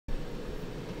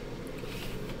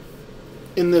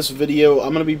In this video,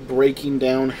 I'm going to be breaking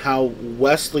down how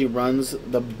Wesley runs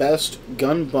the best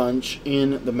gun bunch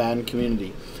in the Madden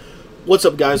community. What's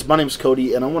up, guys? My name is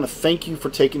Cody, and I want to thank you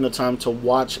for taking the time to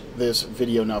watch this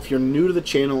video. Now, if you're new to the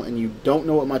channel and you don't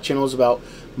know what my channel is about,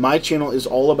 my channel is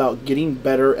all about getting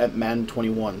better at Madden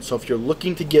 21. So if you're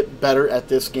looking to get better at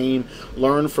this game,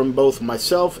 learn from both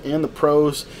myself and the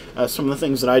pros, some of the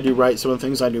things that I do right, some of the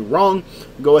things I do wrong,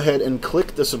 go ahead and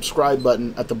click the subscribe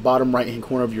button at the bottom right-hand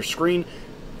corner of your screen.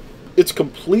 It's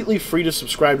completely free to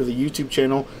subscribe to the YouTube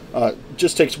channel.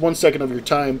 Just takes 1 second of your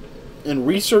time. And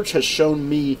research has shown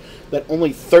me that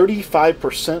only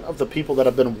 35% of the people that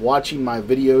have been watching my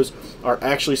videos are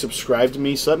actually subscribed to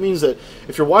me. So that means that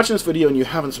if you're watching this video and you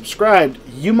haven't subscribed,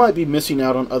 you might be missing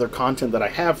out on other content that I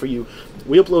have for you.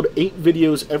 We upload 8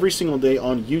 videos every single day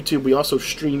on YouTube. We also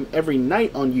stream every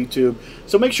night on YouTube.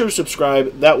 So make sure to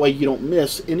subscribe. That way you don't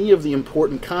miss any of the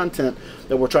important content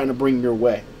that we're trying to bring your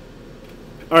way.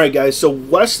 Alright, guys, so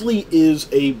Wesley is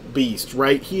a beast,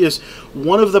 right? He is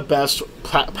one of the best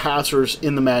passers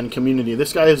in the Madden community.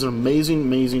 This guy is an amazing,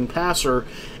 amazing passer,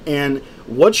 and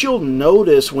what you'll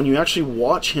notice when you actually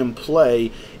watch him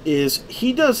play is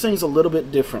he does things a little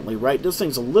bit differently, right? Does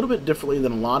things a little bit differently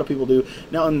than a lot of people do.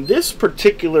 Now, in this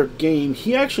particular game,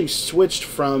 he actually switched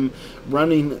from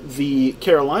running the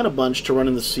Carolina bunch to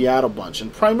running the Seattle bunch,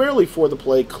 and primarily for the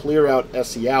play clear out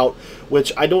SE out,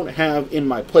 which I don't have in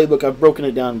my playbook. I've broken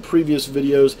it down in previous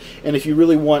videos, and if you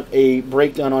really want a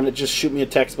breakdown on it, just shoot me a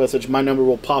text message. My number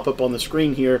will pop up on the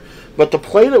screen here. But the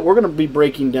play that we're going to be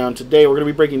breaking down today, we're going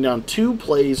to be breaking down 2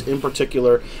 plays in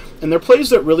particular, and they're plays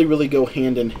that really go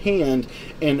hand in hand,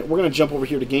 and we're going to jump over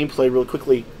here to gameplay real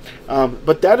quickly.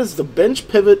 But that is the bench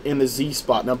pivot and the Z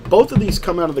spot. Now, both of these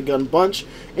come out of the gun bunch,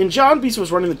 and John Beast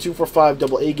was running the 2-4-5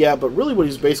 double A gap, but really what he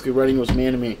was basically running was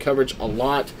man-to-man coverage a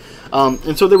lot.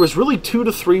 And so there was really 2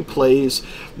 to 3 plays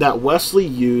that Wesley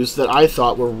used that I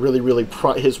thought were really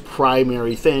his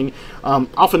primary thing.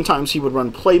 Oftentimes he would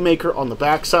run Playmaker on the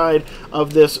backside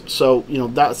of this, so you know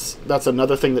that's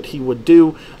another thing that he would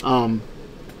do.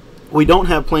 We don't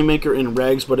have Playmaker in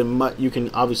regs, but in MUT you can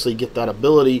obviously get that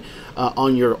ability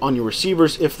on your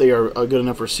receivers if they are a good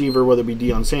enough receiver, whether it be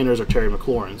Deion Sanders or Terry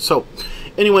McLaurin. So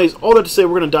anyways, all that to say,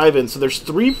 we're going to dive in. So there's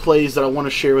 3 plays that I want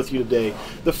to share with you today.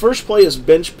 The first play is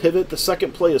bench pivot, the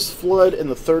second play is flood, and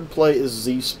the third play is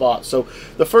Z spot. So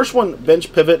the first one,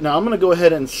 bench pivot. Now I'm going to go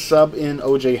ahead and sub in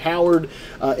OJ Howard.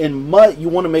 In MUT, you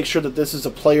want to make sure that this is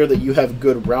a player that you have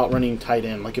good route running tight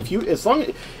end. Like if you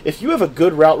have a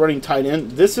good route running tight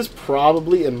end, this is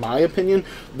probably, in my opinion,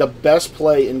 the best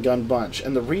play in gun bunch.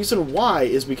 And the reason why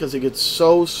is because it gets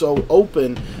so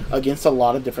open against a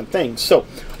lot of different things. So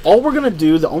all we're going to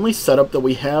do, the only setup that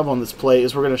we have on this play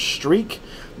is we're going to streak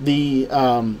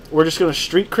we're just going to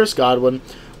streak Chris Godwin.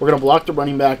 We're going to block the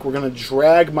running back. We're going to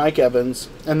drag Mike Evans.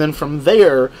 And then from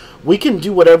there, we can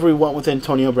do whatever we want with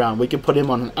Antonio Brown. We can put him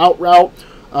on an out route.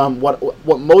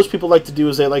 What most people like to do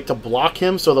is they like to block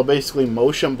him. So they'll basically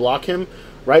motion block him,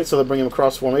 right? So they'll bring him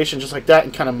across formation just like that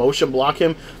and kind of motion block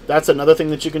him. That's another thing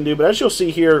that you can do. But as you'll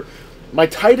see here, my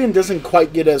tight end doesn't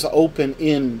quite get as open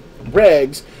in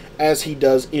regs as he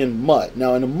does in MUT.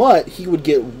 Now in a MUT, he would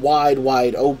get wide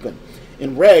open.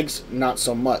 In regs, not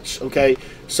so much, okay?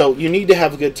 So you need to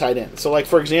have a good tight end. So like,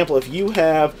 for example, if you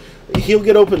have, he'll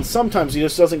get open sometimes, he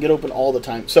just doesn't get open all the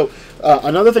time. So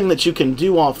another thing that you can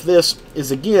do off this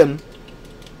is, again,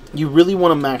 you really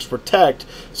want to max protect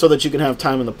so that you can have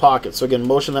time in the pocket. So again,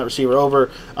 motion that receiver over.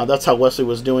 That's how Wesley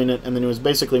was doing it, and then he was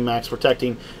basically max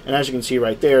protecting. And as you can see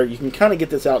right there, you can kind of get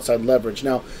this outside leverage.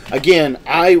 Now, again,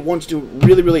 I want to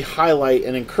really highlight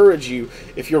and encourage you,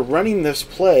 if you're running this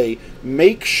play,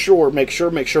 make sure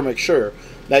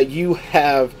that you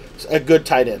have a good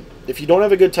tight end. If you don't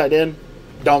have a good tight end,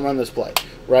 don't run this play,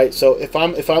 right? So if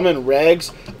I'm in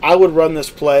regs, I would run this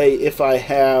play if I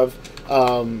have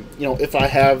if I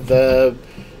have the,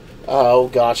 oh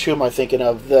gosh, who am I thinking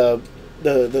of?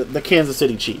 The Kansas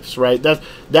City Chiefs, right?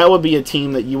 That would be a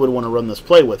team that you would want to run this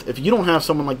play with. If you don't have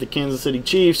someone like the Kansas City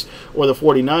Chiefs or the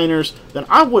 49ers, then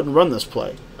I wouldn't run this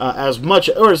play as much,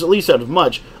 or at least as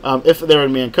much, if they're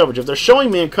in man coverage. If they're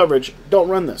showing man coverage, don't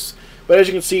run this. But as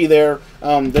you can see there,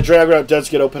 the drag route does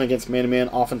get open against man-to-man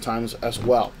oftentimes as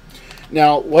well.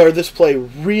 Now, where this play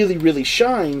really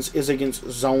shines is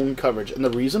against zone coverage. And the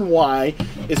reason why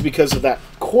is because of that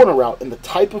corner route and the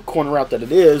type of corner route that it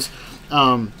is.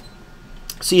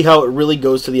 See how it really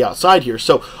goes to the outside here.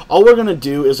 So all we're going to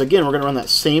do is, again, we're going to run that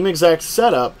same exact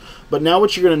setup. But now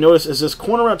what you're going to notice is this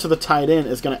corner route to the tight end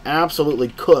is going to absolutely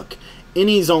cook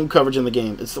any zone coverage in the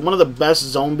game. It's one of the best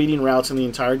zone beating routes in the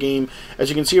entire game. As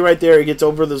you can see right there, it gets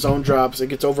over the zone drops. It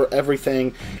gets over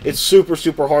everything. It's super,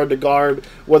 super hard to guard,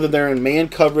 whether they're in man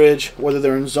coverage, whether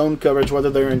they're in zone coverage, whether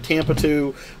they're in Tampa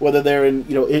 2, whether they're in,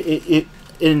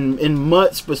 in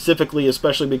MUT specifically,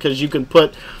 especially because you can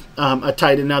put a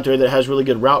tight end out there that has really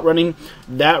good route running.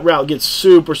 That route gets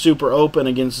super, super open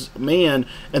against man,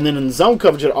 and then in zone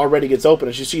coverage it already gets open.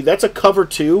 As you see, that's a cover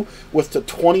 2 with the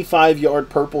 25-yard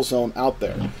purple zone out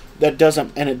there. That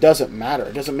doesn't, and it doesn't matter.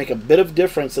 It doesn't make a bit of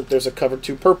difference that there's a cover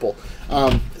 2 purple.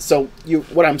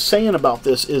 What I'm saying about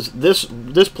this is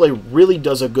this play really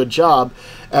does a good job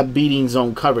at beating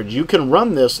zone coverage. You can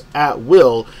run this at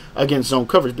will against zone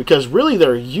coverage because really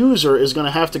their user is going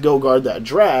to have to go guard that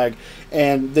drag,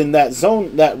 and then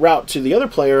that route to the other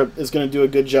player is going to do a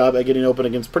good job at getting open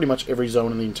against pretty much every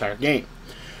zone in the entire game.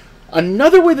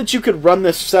 Another way that you could run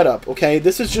this setup, okay,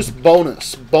 this is just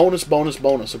bonus,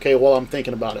 okay, while I'm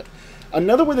thinking about it.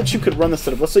 Another way that you could run this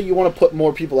setup, let's say you want to put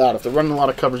more people out if they're running a lot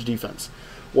of coverage defense.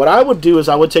 What I would do is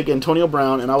I would take Antonio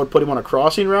Brown and I would put him on a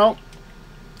crossing route,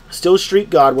 still streak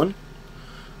Godwin,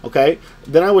 okay?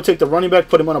 Then I would take the running back,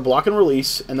 put him on a block and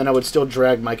release, and then I would still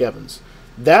drag Mike Evans.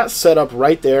 That setup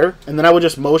right there, and then I would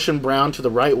just motion Brown to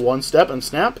the right one step and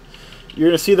snap. You're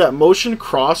going to see that motion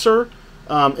crosser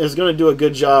is going to do a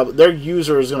good job. Their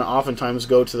user is going to oftentimes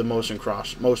go to the motion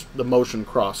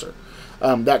crosser.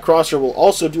 That crosser will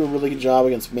also do a really good job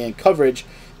against man coverage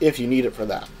if you need it for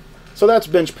that. So that's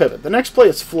bench pivot. The next play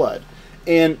is flood.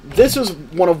 And this is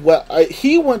one of what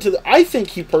he went to. I think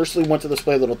he personally went to this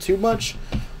play a little too much,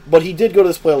 but he did go to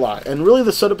this play a lot. And really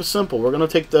the setup is simple. We're going to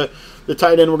take the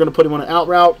tight end, we're going to put him on an out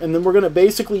route, and then we're going to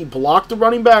basically block the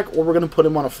running back, or we're going to put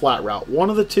him on a flat route. One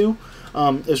of the two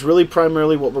is really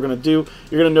primarily what we're going to do.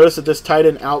 You're going to notice that this tight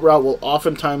end out route will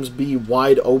oftentimes be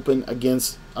wide open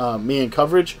against man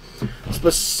coverage.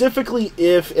 Specifically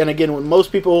if, and again, when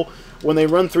most people, when they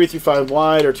run 3-5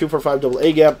 wide or 2-4-5 double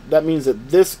A gap, that means that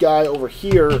this guy over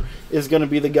here is going to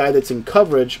be the guy that's in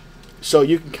coverage. So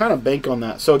you can kind of bank on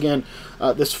that. So again,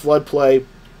 this flood play,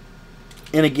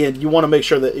 and again, you want to make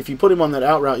sure that if you put him on that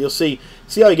out route, you'll see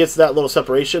how he gets that little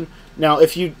separation. Now,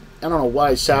 if you, I don't know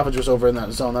why Savage was over in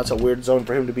that zone. That's a weird zone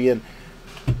for him to be in.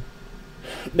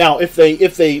 Now, if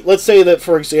they let's say that,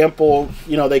 for example,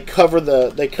 they cover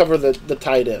the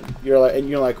tight end. You're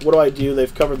like, what do I do?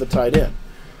 They've covered the tight end.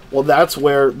 Well, that's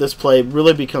where this play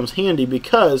really becomes handy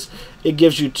because it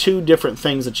gives you two different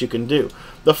things that you can do.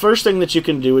 The first thing that you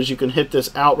can do is you can hit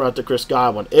this out route to Chris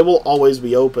Godwin. It will always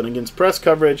be open against press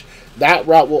coverage. That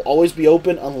route will always be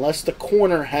open unless the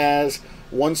corner has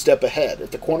one step ahead.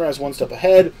 If the corner has one step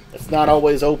ahead, it's not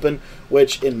always open,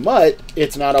 which in MUT,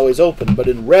 it's not always open. But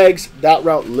in regs, that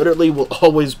route literally will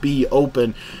always be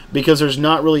open because there's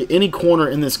not really any corner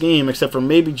in this game except for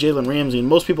maybe Jalen Ramsey, and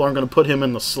most people aren't going to put him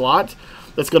in the slot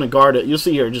that's going to guard it. You'll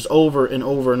see here just over and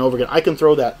over and over again. I can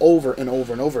throw that over and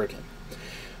over and over again.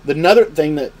 Another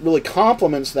thing that really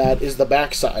complements that is the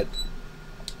backside.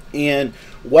 And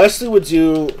Wesley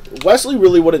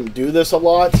really wouldn't do this a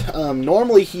lot.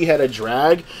 Normally he had a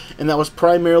drag, and that was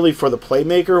primarily for the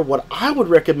playmaker. What I would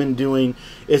recommend doing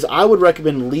is I would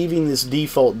recommend leaving this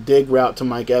default dig route to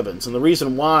Mike Evans. And the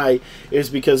reason why is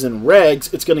because in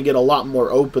regs, it's going to get a lot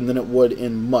more open than it would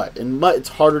in MUT. In MUT, it's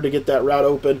harder to get that route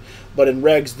open, but in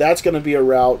regs, that's going to be a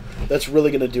route that's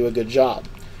really going to do a good job.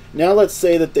 Now let's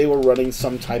say that they were running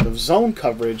some type of zone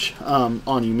coverage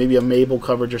on you, maybe a Mabel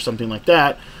coverage or something like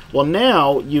that. Well,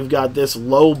 now you've got this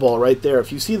low ball right there.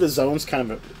 If you see the zones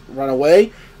kind of run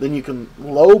away, then you can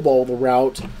low ball the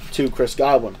route to Chris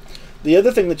Godwin. The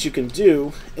other thing that you can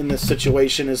do in this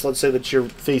situation is, let's say that you're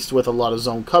faced with a lot of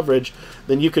zone coverage,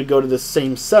 then you could go to this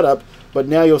same setup, but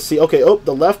now you'll see, okay,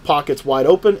 the left pocket's wide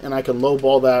open, and I can low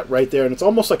ball that right there, and it's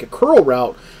almost like a curl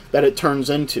route that it turns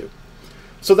into.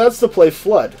 So that's the play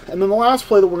flood. And then the last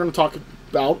play that we're going to talk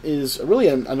about is really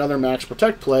another max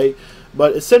protect play,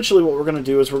 but essentially what we're going to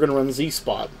do is we're going to run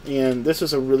Z-spot, and this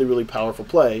is a really, really powerful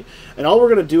play. And all we're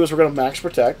going to do is we're going to max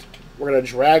protect, we're going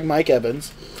to drag Mike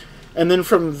Evans, and then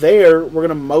from there we're going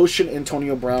to motion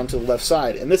Antonio Brown to the left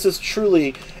side. And this is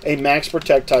truly a max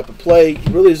protect type of play.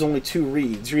 Really there's only two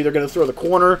reads. You're either going to throw the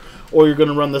corner or you're going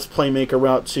to run this playmaker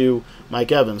route to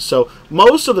Mike Evans. So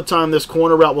most of the time this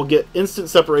corner route will get instant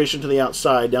separation to the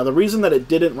outside. Now the reason that it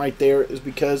didn't right there is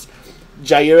because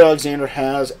Jair Alexander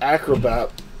has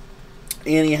Acrobat,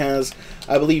 and he has,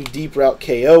 I believe, Deep Route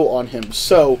KO on him.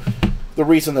 So the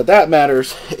reason that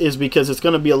matters is because it's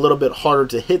going to be a little bit harder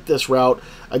to hit this route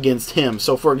against him.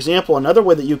 So for example, another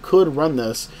way that you could run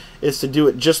this is to do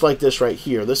it just like this right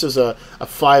here. This is a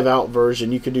 5-out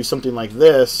version. You could do something like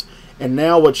this, And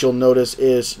now what you'll notice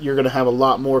is you're going to have a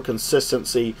lot more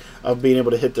consistency of being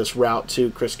able to hit this route to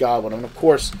Chris Godwin. And of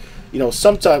course, you know,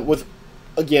 sometimes with,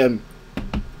 again,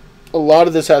 a lot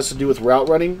of this has to do with route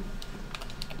running.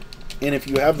 And if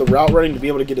you have the route running to be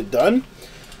able to get it done,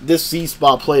 this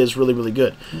Z-spot play is really, really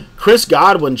good. Chris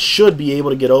Godwin should be able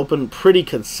to get open pretty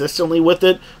consistently with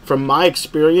it. From my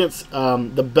experience,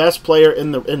 the best player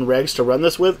in regs to run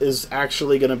this with is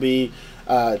actually going to be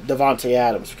Davante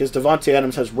Adams, because Davante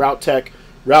Adams has route tech.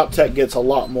 Route tech gets a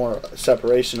lot more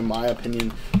separation, in my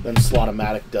opinion, than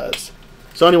Slot-O-Matic does.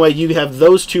 So anyway, you have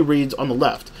those two reads on the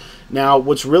left. Now,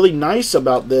 what's really nice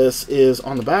about this is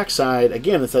on the backside,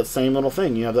 again, it's that same little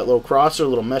thing. You have that little crosser,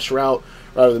 little mesh route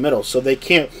right in the middle. So they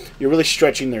can't, you're really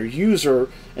stretching their user,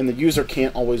 and the user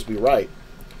can't always be right.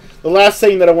 The last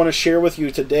thing that I want to share with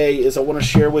you today is I want to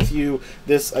share with you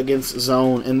this against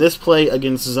zone. And this play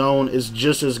against zone is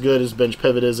just as good as bench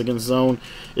pivot is against zone.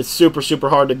 It's super, super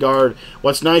hard to guard.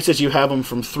 What's nice is you have them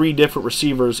from 3 different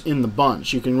receivers in the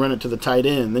bunch. You can run it to the tight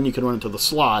end, then you can run it to the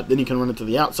slot, then you can run it to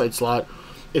the outside slot,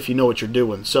 if you know what you're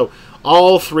doing. So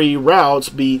all 3 routes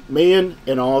beat man,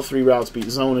 and all 3 routes beat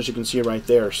zone, as you can see right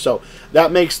there. So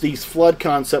that makes these flood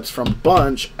concepts from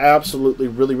bunch absolutely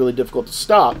really, really difficult to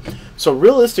stop. So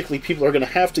realistically, people are going to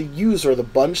have to use the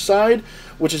bunch side,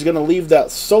 which is going to leave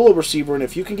that solo receiver. And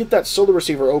if you can get that solo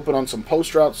receiver open on some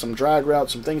post routes, some drag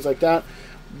routes, some things like that,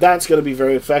 that's going to be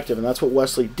very effective. And that's what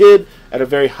Wesley did at a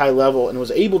very high level and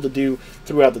was able to do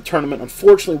throughout the tournament.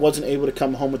 Unfortunately, wasn't able to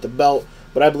come home with the belt,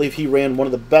 but I believe he ran one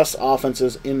of the best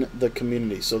offenses in the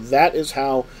community. So that is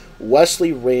how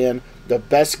Wesley ran the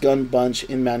best gun bunch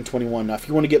in Madden 21. Now, if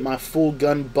you want to get my full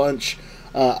gun bunch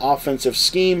offensive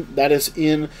scheme, that is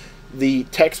in the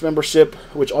text membership,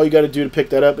 which all you got to do to pick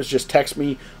that up is just text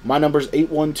me. My number is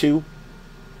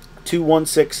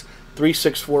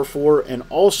 812-216-3644. And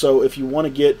also, if you want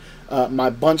to get my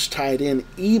bunch tied in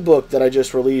ebook that I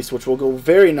just released, which will go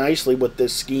very nicely with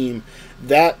this scheme,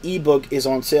 that ebook is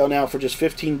on sale now for just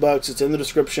 $15. It's in the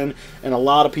description, and a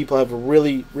lot of people have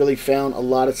really, really found a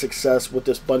lot of success with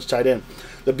this bunch tied in.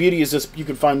 The beauty is this: you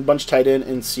can find bunch tied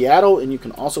in Seattle, and you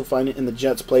can also find it in the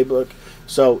Jets playbook.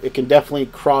 So it can definitely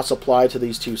cross-apply to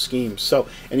these 2 schemes. So,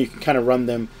 and you can kind of run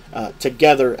them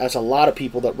together, as a lot of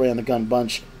people that ran the gun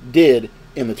bunch did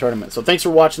in the tournament. So thanks for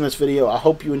watching this video. I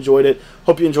hope you enjoyed it.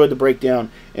 Hope you enjoyed the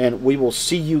breakdown, and we will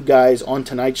see you guys on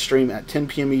tonight's stream at 10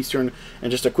 p.m. Eastern.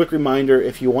 And just a quick reminder,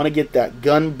 if you want to get that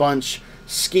gun bunch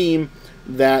scheme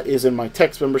that is in my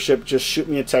text membership, just shoot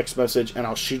me a text message and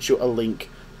I'll shoot you a link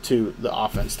to the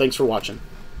offense. Thanks for watching.